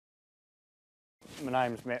My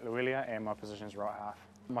name's Matt Luelia and my position is right half.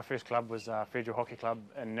 My first club was Federal Hockey Club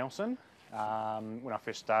in Nelson. When I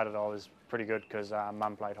first started I was pretty good because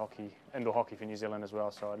Mum played hockey, indoor hockey for New Zealand as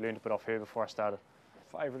well, so I learned a bit off her before I started.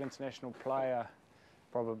 Favourite international player?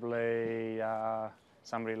 Probably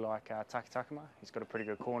somebody like Taki Takama. He's got a pretty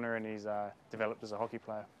good corner and he's developed as a hockey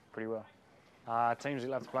player pretty well. Teams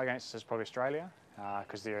that love to play against is probably Australia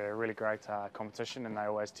because they're a really great competition and they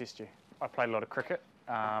always test you. I played a lot of cricket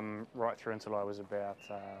right through until I was about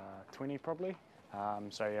 20 probably.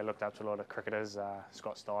 So yeah, I looked up to a lot of cricketers,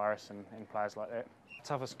 Scott Styris and players like that.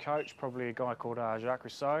 Toughest coach, probably a guy called Jacques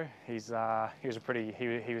Rousseau. He was a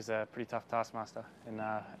pretty tough taskmaster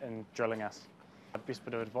in drilling us. The best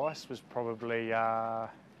bit of advice was probably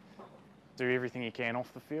do everything you can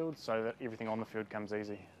off the field so that everything on the field comes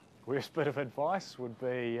easy. Worst bit of advice would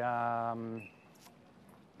be, he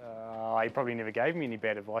probably never gave me any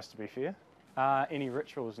bad advice, to be fair. Any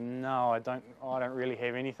rituals? No, I don't really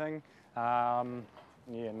have anything. Yeah,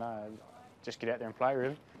 no, just get out there and play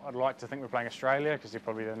really. I'd like to think we're playing Australia because they're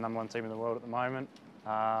probably the #1 team in the world at the moment.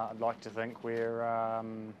 I'd like to think we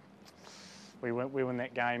win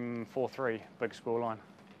that game 4-3, big scoreline.